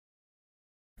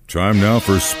Time now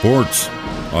for sports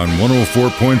on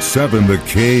 104.7 The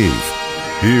Cave.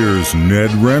 Here's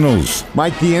Ned Reynolds.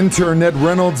 Mike the intern, Ned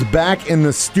Reynolds, back in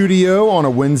the studio on a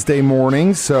Wednesday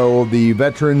morning. So the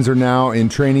veterans are now in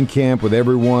training camp with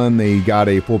everyone. They got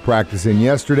a full practice in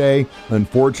yesterday.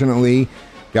 Unfortunately,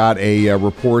 got a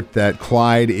report that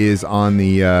Clyde is on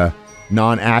the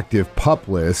non-active PUP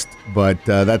list, but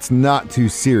that's not too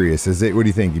serious, is it? What do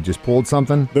you think? You just pulled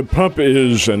something? The PUP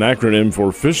is an acronym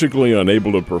for physically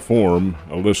unable to perform,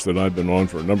 a list that I've been on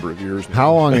for a number of years now.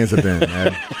 How long has it been,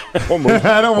 Ed? Almost,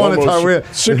 I don't want to talk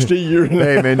with 60 years now.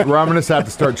 Hey, man, I'm going to have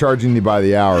to start charging you by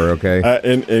the hour, okay?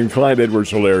 And Clyde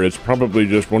Edwards-Helaire, it's probably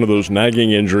just one of those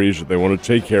nagging injuries that they want to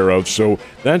take care of. So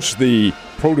that's the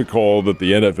protocol that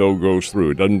the NFL goes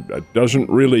through. It doesn't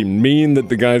really mean that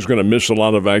the guy's going to miss a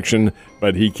lot of action,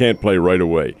 but he can't play right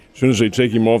away. As soon as they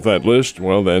take him off that list,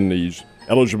 well, then he's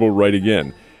eligible right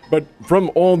again. But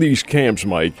from all these camps,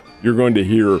 Mike, you're going to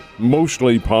hear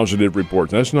mostly positive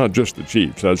reports. That's not just the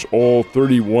Chiefs. That's all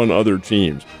 31 other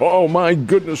teams. Oh, my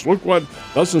goodness, look what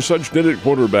thus and such did at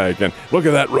quarterback. And look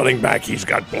at that running back. He's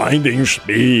got blinding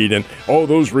speed. And all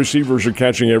those receivers are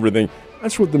catching everything.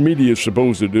 That's what the media is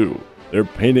supposed to do. They're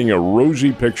painting a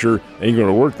rosy picture. Ain't going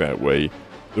to work that way.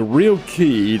 The real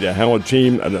key to how a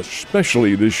team, and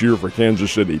especially this year for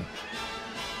Kansas City,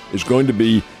 is going to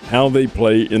be how they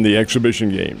play in the exhibition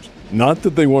games. Not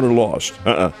that they won or lost.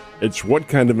 It's what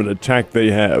kind of an attack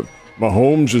they have.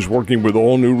 Mahomes is working with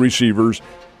all new receivers,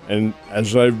 and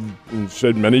as I've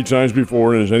said many times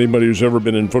before, and as anybody who's ever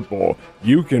been in football,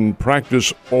 you can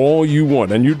practice all you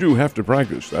want, and you do have to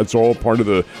practice. That's all part of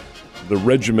the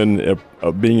regimen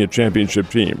of being a championship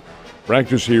team.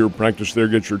 Practice here, practice there,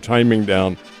 get your timing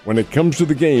down. When it comes to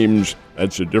the games,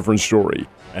 that's a different story.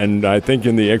 And I think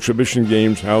in the exhibition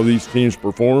games, how these teams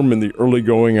perform in the early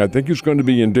going, I think is going to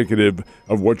be indicative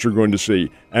of what you're going to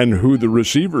see and who the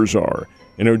receivers are.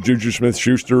 You know, Juju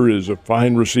Smith-Schuster is a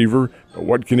fine receiver, but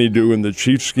what can he do in the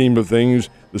Chiefs scheme of things?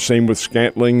 The same with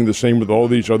Scantling, the same with all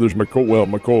these others.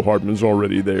 Mecole Hardman's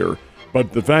already there.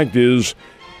 But the fact is,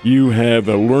 you have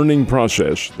a learning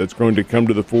process that's going to come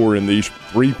to the fore in these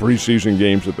 3 preseason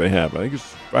games that they have. I think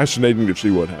it's fascinating to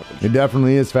see what happens. It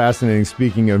definitely is fascinating.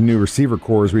 Speaking of new receiver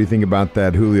cores, what do you think about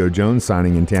that Julio Jones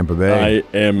signing in Tampa Bay?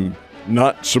 I am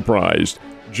not surprised.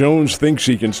 Jones thinks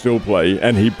he can still play,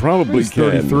 and he probably He's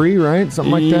 33, right?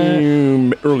 Something like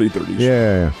that? Early 30s.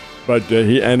 Yeah. But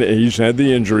he's had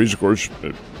the injuries, of course.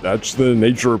 That's the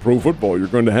nature of pro football. You're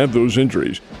going to have those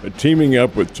injuries. But teaming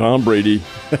up with Tom Brady,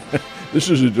 this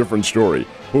is a different story.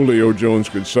 Julio Jones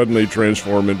could suddenly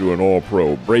transform into an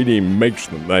all-pro. Brady makes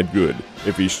them that good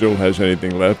if he still has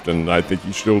anything left, and I think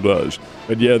he still does.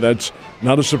 But, yeah, that's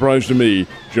not a surprise to me.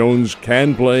 Jones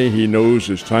can play. He knows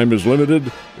his time is limited,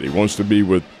 but he wants to be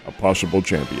with a possible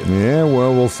champion. Yeah,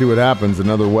 well, we'll see what happens.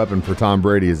 Another weapon for Tom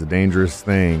Brady is a dangerous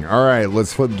thing. All right,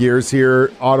 let's flip gears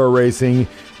here. Auto racing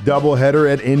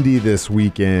doubleheader at Indy this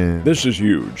weekend. This is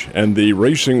huge, and the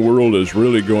racing world is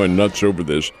really going nuts over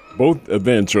this. Both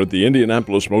events are at the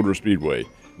Indianapolis Motor Speedway.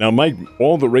 Now, Mike,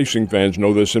 all the racing fans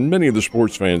know this, and many of the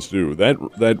sports fans do.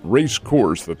 That race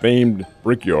course, the famed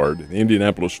Brickyard, the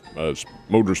Indianapolis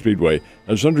Motor Speedway,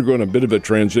 has undergone a bit of a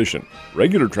transition.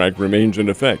 Regular track remains in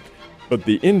effect, but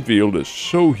the infield is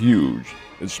so huge,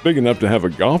 it's big enough to have a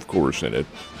golf course in it,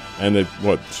 and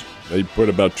they put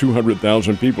about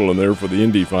 200,000 people in there for the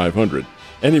Indy 500.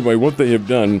 Anyway, what they have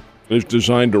done is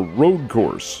designed a road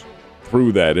course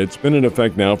through that. It's been in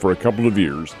effect now for a couple of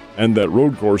years, and that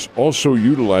road course also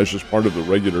utilizes part of the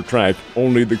regular track,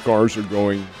 only the cars are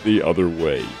going the other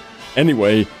way.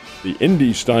 Anyway, the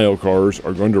Indy-style cars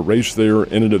are going to race there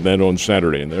in an event on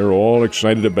Saturday, and they're all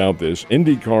excited about this.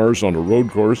 Indy cars on a road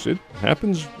course,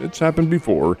 it's happened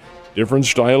before. Different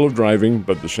style of driving,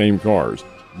 but the same cars.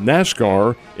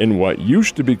 NASCAR, in what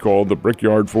used to be called the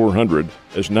Brickyard 400,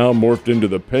 has now morphed into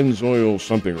the Pennzoil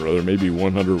something or other, maybe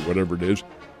 100, whatever it is.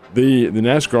 The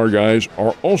NASCAR guys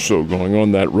are also going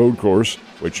on that road course,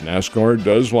 which NASCAR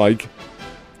does like,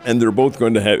 and they're both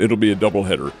going to have, it'll be a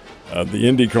doubleheader. The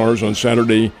Indy cars on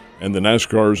Saturday and the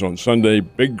NASCARs on Sunday.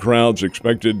 Big crowds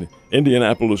expected.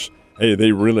 Indianapolis, hey,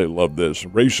 they really love this.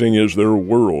 Racing is their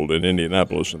world in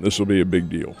Indianapolis, and this will be a big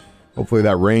deal. Hopefully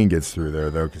that rain gets through there,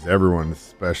 though, because everyone,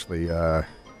 especially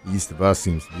east of us,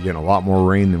 seems to be getting a lot more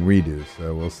rain than we do.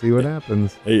 So we'll see what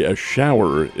happens. Hey, a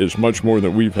shower is much more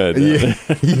than we've had.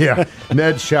 Yeah.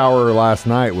 Ned's shower last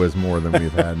night was more than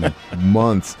we've had in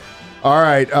months. All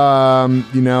right.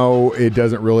 It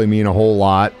doesn't really mean a whole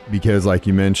lot because, like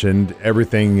you mentioned,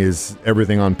 everything is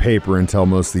everything on paper until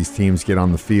most of these teams get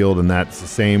on the field, and that's the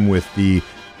same with the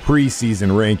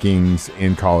preseason rankings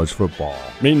in college football.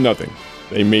 Mean nothing.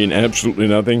 They mean absolutely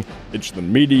nothing. It's the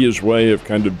media's way of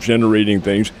kind of generating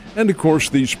things. And, of course,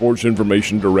 these sports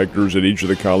information directors at each of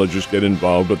the colleges get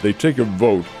involved, but they take a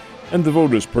vote, and the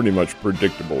vote is pretty much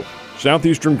predictable.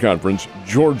 Southeastern Conference,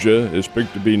 Georgia is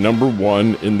picked to be number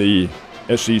 1 in the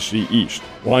SEC East.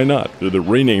 Why not? They're the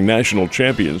reigning national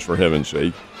champions, for heaven's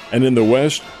sake. And in the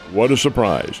West, what a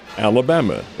surprise.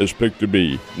 Alabama is picked to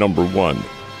be number 1.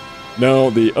 Now,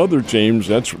 the other teams,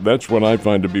 that's what I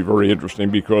find to be very interesting,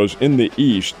 because in the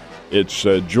East, it's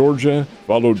Georgia,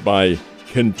 followed by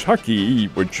Kentucky,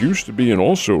 which used to be and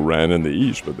also ran in the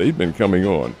East, but they've been coming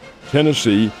on.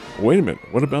 Tennessee. Wait a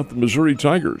minute, what about the Missouri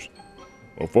Tigers?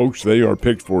 Well, folks, they are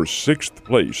picked for 6th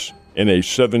place in a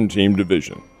 7-team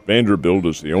division. Vanderbilt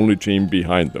is the only team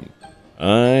behind them.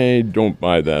 I don't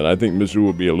buy that. I think Mizzou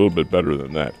will be a little bit better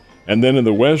than that. And then in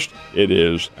the West, it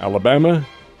is Alabama,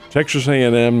 Texas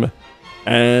A&M,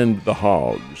 and the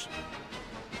Hogs.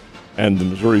 And the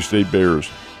Missouri State Bears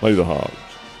play the Hogs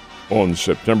on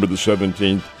September the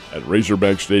 17th at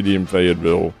Razorback Stadium,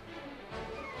 Fayetteville.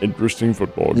 Interesting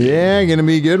football game. Yeah, going to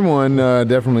be a good one.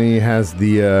 Definitely has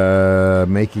the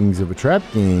makings of a trap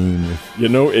game. You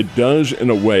know, it does in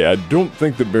a way. I don't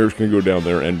think the Bears can go down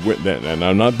there and win that. And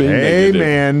I'm not being negative. Hey,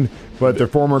 man. But their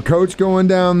former coach going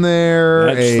down there,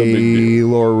 That's the big deal.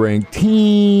 lower-ranked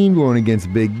team going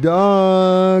against Big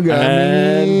Dog.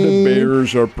 The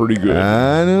Bears are pretty good.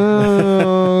 I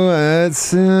know. That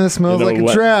smells like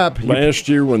a trap. Last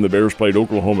year when the Bears played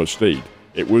Oklahoma State,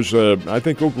 it was, I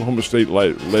think Oklahoma State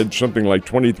led something like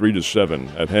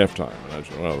 23-7 at halftime. And I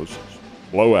said, well, this is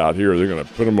a blowout here. They're going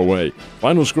to put them away.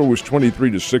 Final score was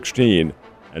 23-16.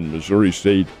 And Missouri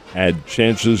State had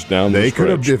chances down the stretch. They could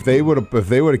have, if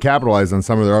they would have capitalized on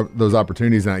some of those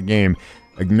opportunities in that game.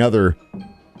 Another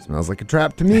smells like a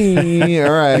trap to me. All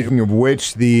right, of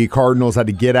which the Cardinals had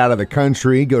to get out of the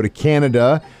country, go to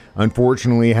Canada.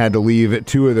 Unfortunately, had to leave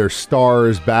 2 of their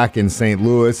stars back in St.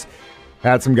 Louis.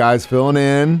 Had some guys filling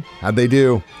in. How'd they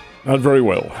do? Not very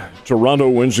well. Toronto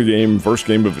wins the game, first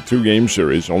game of a 2-game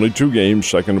series. Only 2 games,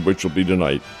 second of which will be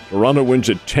tonight. Toronto wins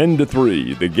it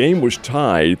 10-3. The game was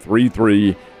tied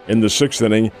 3-3 in the 6th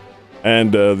inning.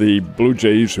 And the Blue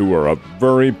Jays, who are a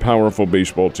very powerful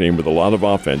baseball team with a lot of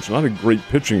offense, not a great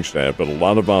pitching staff, but a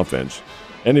lot of offense.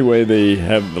 Anyway, they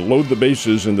have load the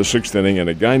bases in the 6th inning, and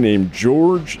a guy named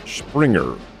George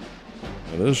Springer.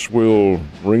 Now, this will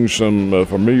ring some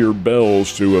familiar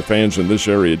bells to fans in this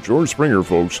area. George Springer,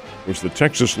 folks, was the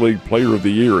Texas League Player of the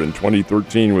Year in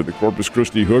 2013 with the Corpus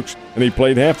Christi Hooks, and he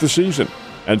played half the season.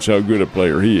 That's how good a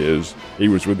player he is. He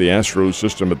was with the Astros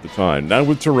system at the time. Now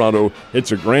with Toronto,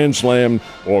 it's a grand slam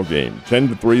ball game.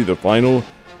 10-3, the final.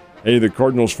 Hey, the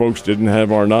Cardinals folks didn't have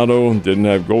Arenado, didn't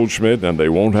have Goldschmidt, and they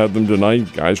won't have them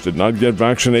tonight. Guys did not get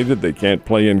vaccinated. They can't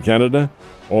play in Canada.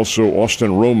 Also, Austin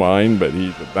Romine, but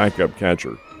he's a backup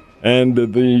catcher. And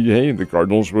the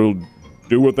Cardinals will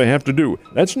do what they have to do.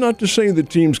 That's not to say the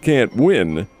teams can't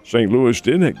win. St. Louis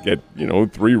did get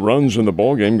 3 runs in the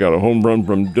ballgame, got a home run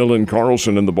from Dylan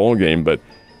Carlson in the ballgame, but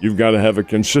you've got to have a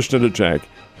consistent attack,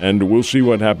 and we'll see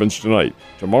what happens tonight.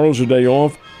 Tomorrow's a day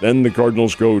off. Then the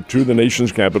Cardinals go to the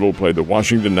nation's capital, play the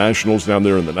Washington Nationals down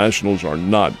there, and the Nationals are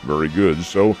not very good.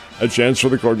 So a chance for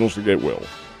the Cardinals to get well.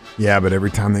 Yeah, but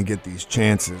every time they get these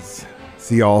chances,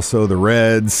 see also the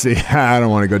Reds. I don't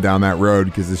want to go down that road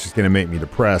because it's just going to make me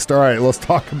depressed. All right, let's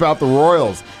talk about the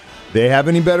Royals. They have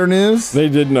any better news? They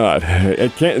did not.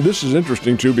 This is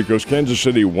interesting, too, because Kansas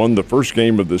City won the first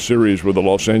game of the series with the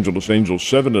Los Angeles Angels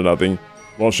 7-0.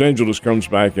 Los Angeles comes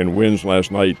back and wins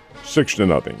last night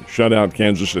 6-0. Shut out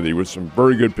Kansas City with some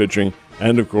very good pitching.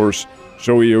 And, of course,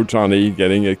 Shohei Ohtani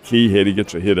getting a key hit. He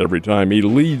gets a hit every time. He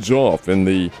leads off in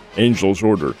the Angels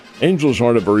order. Angels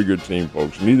aren't a very good team,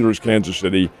 folks. Neither is Kansas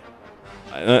City.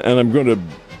 And I'm going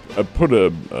to put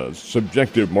a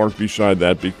subjective mark beside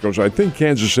that because I think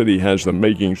Kansas City has the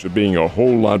makings of being a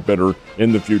whole lot better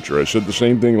in the future. I said the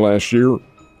same thing last year.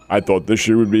 I thought this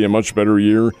year would be a much better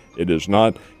year. It is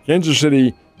not. Kansas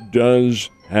City does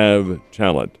have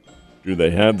talent. Do they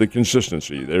have the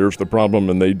consistency? There's the problem,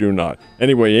 and they do not.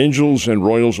 Anyway, Angels and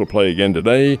Royals will play again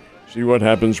today. See what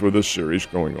happens with this series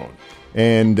going on.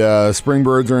 And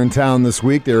Springbirds are in town this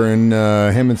week. They were in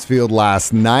Hemmons Field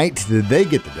last night. Did they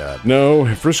get the dub?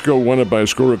 No, Frisco won it by a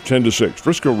score of 10-6.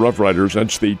 Frisco Rough Riders,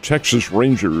 that's the Texas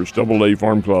Rangers AA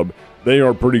Farm Club. They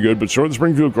are pretty good, but so are the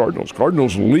Springfield Cardinals.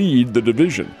 Cardinals lead the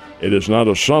division. It is not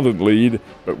a solid lead,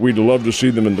 but we'd love to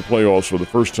see them in the playoffs for the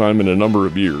first time in a number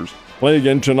of years. Play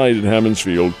again tonight at Hemmons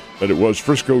Field, but it was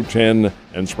Frisco 10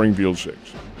 and Springfield 6.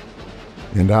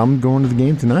 And I'm going to the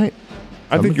game tonight.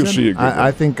 I think you'll see a good one.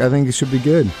 I think it should be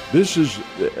good. This is,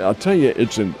 I'll tell you,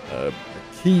 it's a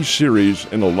key series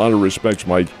in a lot of respects,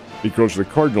 Mike. because the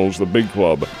Cardinals, the big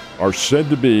club, are said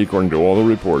to be, according to all the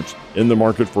reports, in the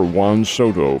market for Juan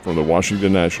Soto from the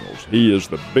Washington Nationals. He is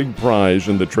the big prize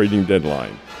in the trading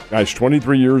deadline. Guy's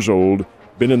 23 years old,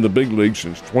 been in the big league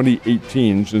since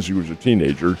 2018, since he was a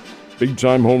teenager.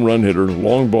 Big-time home run hitter,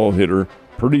 long ball hitter,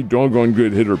 pretty doggone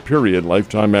good hitter, period.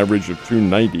 Lifetime average of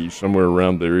 290, somewhere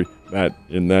around there,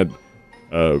 in that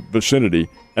vicinity.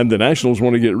 And the Nationals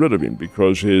want to get rid of him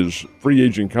because his free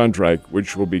agent contract,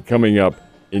 which will be coming up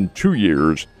in 2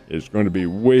 years, is going to be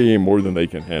way more than they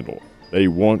can handle. They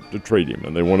want to trade him,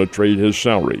 and they want to trade his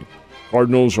salary.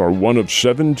 Cardinals are one of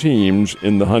 7 teams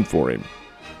in the hunt for him.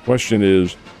 Question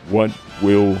is, what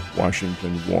will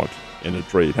Washington want in a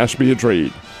trade? Has to be a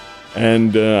trade.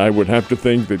 And I would have to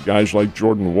think that guys like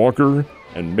Jordan Walker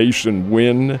and Mason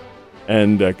Wynn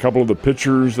and a couple of the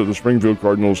pitchers that the Springfield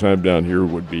Cardinals have down here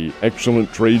would be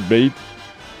excellent trade bait.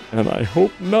 And I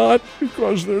hope not,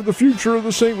 because they're the future of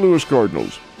the St. Louis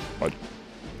Cardinals. But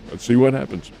let's see what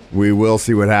happens. We will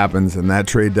see what happens, and that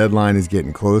trade deadline is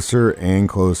getting closer and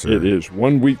closer. It is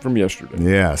 1 week from yesterday.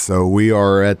 Yeah, so we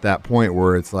are at that point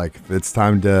where it's like, if it's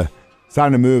time to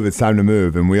move, it's time to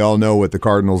move. And we all know what the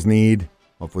Cardinals need.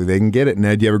 Hopefully they can get it.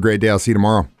 Ned, you have a great day. I'll see you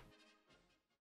tomorrow.